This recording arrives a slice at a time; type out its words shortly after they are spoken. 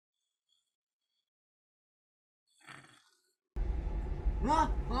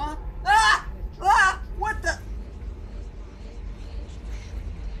What the?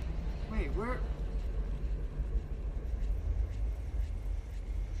 Wait, where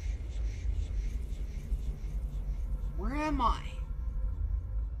am I?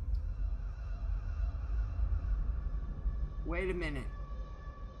 Wait a minute.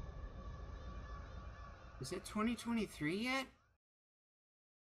 Is it 2023 yet?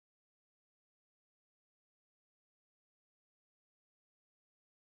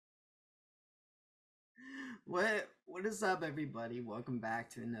 What is up, everybody? Welcome back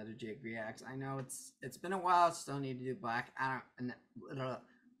to another Jake Reacts. I know it's been a while. Still need to do Black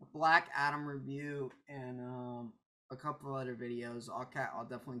Adam review and a couple other videos. I'll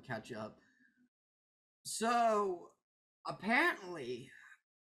definitely catch up. So apparently,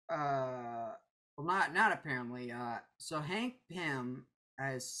 well, not apparently. So Hank Pym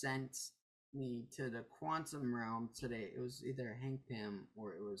has sent me to the quantum realm today. It was either Hank Pym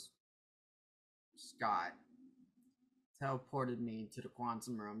or it was Scott. Teleported me to the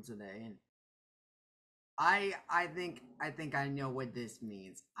quantum realm today, and I think I know what this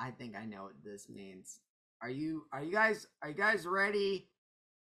means. I think I know what this means. Are you guys ready?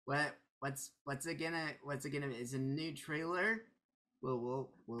 What's it gonna is it a new trailer? We'll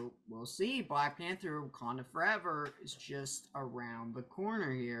see. Black Panther Wakanda Forever is just around the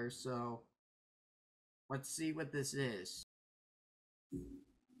corner here, so let's see what this is.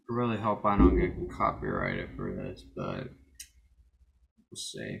 I really hope I don't get copyrighted for this, but we'll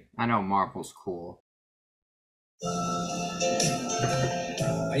see. I know Marvel's cool. I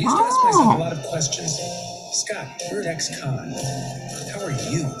used to ask myself a lot of questions. Scott, you're an ex-con. How are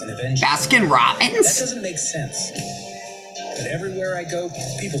you an Avenger? Baskin Robbins? That doesn't make sense. But everywhere I go,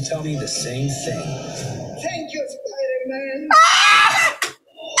 people tell me the same thing. Thank you, Spider-Man.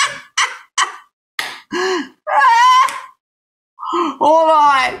 Hold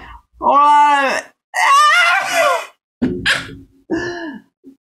on.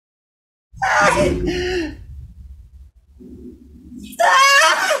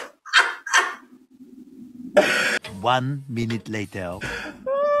 One minute later.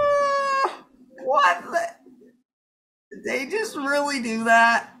 What? Did they just really do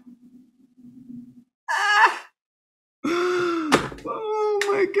that? Oh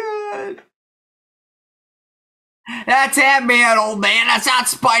my god. That's Ant-Man, old man. That's not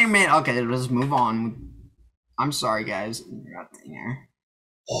Spider-Man. Okay, let's move on. I'm sorry, guys. People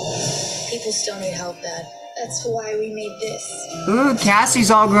still need help, Dad. That's why we made this. Ooh,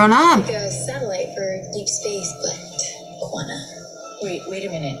 Cassie's all grown up. Like a satellite for deep space, but Quanta. Wait a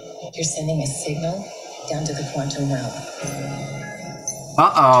minute. You're sending a signal down to the quantum realm.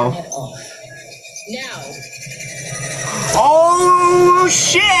 Uh-oh. Turn it off. Now! Oh,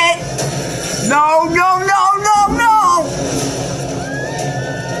 shit! No!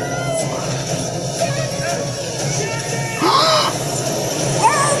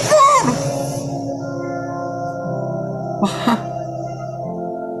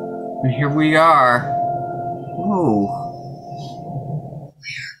 And here we are. Whoa.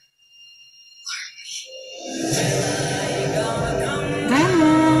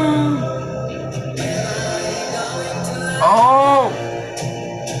 Oh!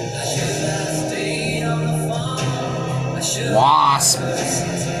 Wasp.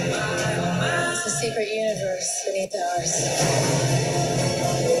 It's a secret universe beneath ours.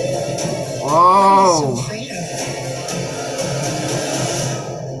 Whoa. So freedom.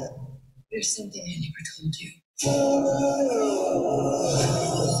 There's something I never told you.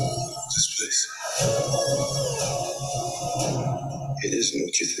 This place. It isn't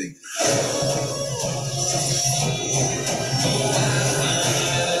what you think.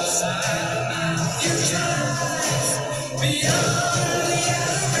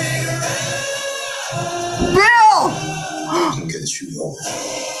 Bill! Can get you home.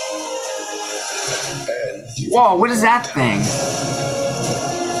 Whoa, what is that thing?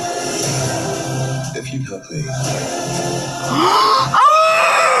 If you help me.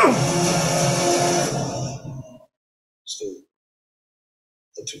 So,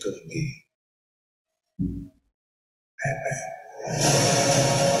 what you gonna be? Batman.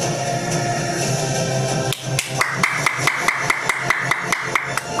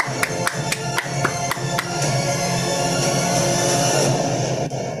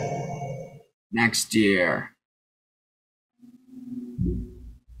 Next year.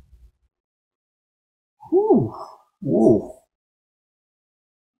 Whew.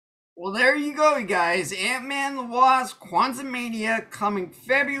 Well, there you go, guys. Ant-Man the Wasp Quantumania coming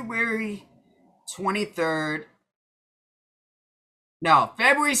February 23rd. No,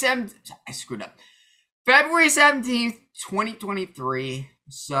 February 7th. I screwed up. February 17th, 2023.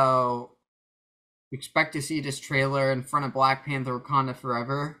 So expect to see this trailer in front of Black Panther Wakanda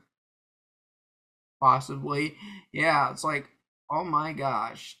Forever. Possibly. Yeah, it's like, oh my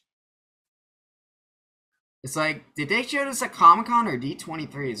gosh. It's like, did they show this at Comic-Con or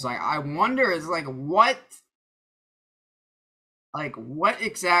D23? It's like, I wonder, it's like, what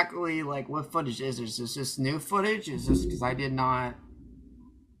exactly, like, what footage is this? Is this new footage? Is this, because I don't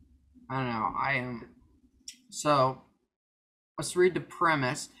know, so, let's read the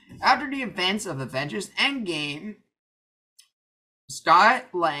premise. After the events of Avengers Endgame, Scott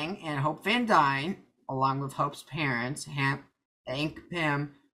Lang and Hope Van Dyne, along with Hope's parents, Hank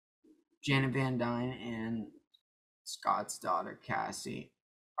Pym, Janet Van Dyne, and Scott's daughter Cassie,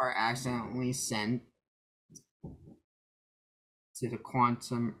 are accidentally sent to the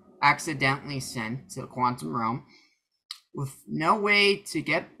quantum realm with no way to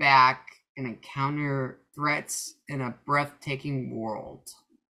get back and encounter threats in a breathtaking world.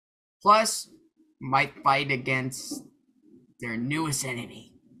 Plus, might fight against their newest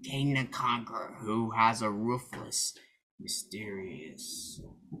enemy, King the Conqueror, who has a ruthless, mysterious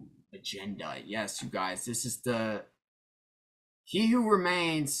agenda. Yes, you guys, this is the He Who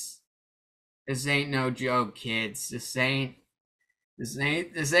Remains. This ain't no joke, kids. This ain't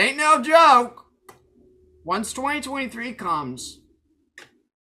no joke. Once 2023 comes,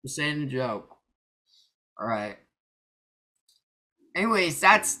 this ain't a joke. All right. Anyways,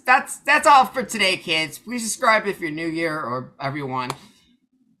 that's all for today, kids. Please subscribe if you're new here, or everyone.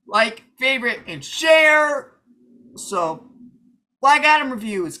 Like, favorite, and share. So, Black Adam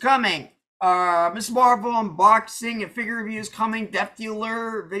review is coming. Miss Marvel unboxing and figure review is coming. Death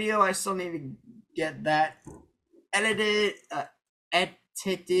Dealer video, I still need to get that edited,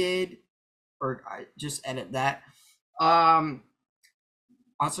 or I just edit that. Also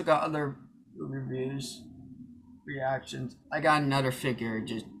got other reviews, reactions. I got another figure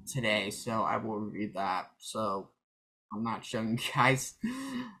just today, so I will review that. So I'm not showing you guys.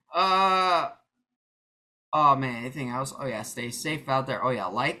 Oh man, anything else? Oh yeah, stay safe out there. Oh yeah,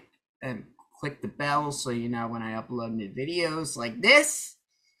 like and click the bell so you know when I upload new videos like this.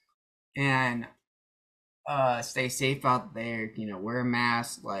 And stay safe out there, you know, wear a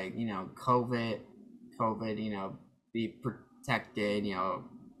mask, like, you know, COVID, you know, be protected, you know,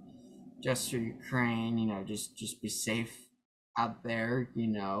 just for Ukraine, you know, just be safe out there, you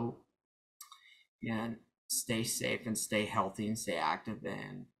know, and stay safe and stay healthy and stay active.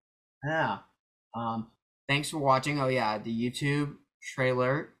 And yeah, thanks for watching. Oh yeah, the YouTube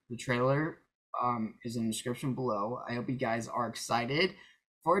trailer, is in the description below. I hope you guys are excited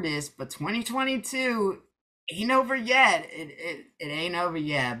for this, but 2022 ain't over yet. It ain't over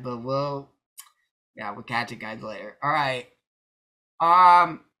yet, but we'll catch you guys later. All right.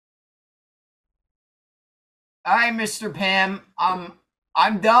 Hi, Mr. Pym. I'm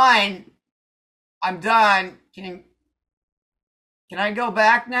done. Can I go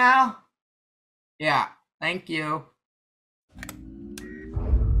back now? Yeah, thank you.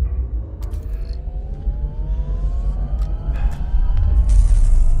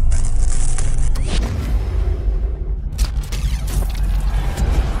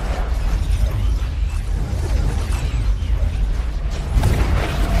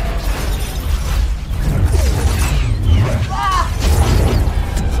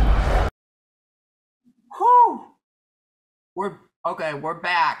 We're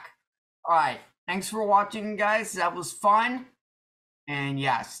back. All right, thanks for watching, guys. That was fun. And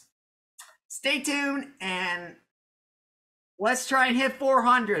yes, stay tuned, and let's try and hit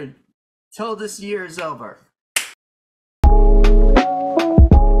 400 till this year is over.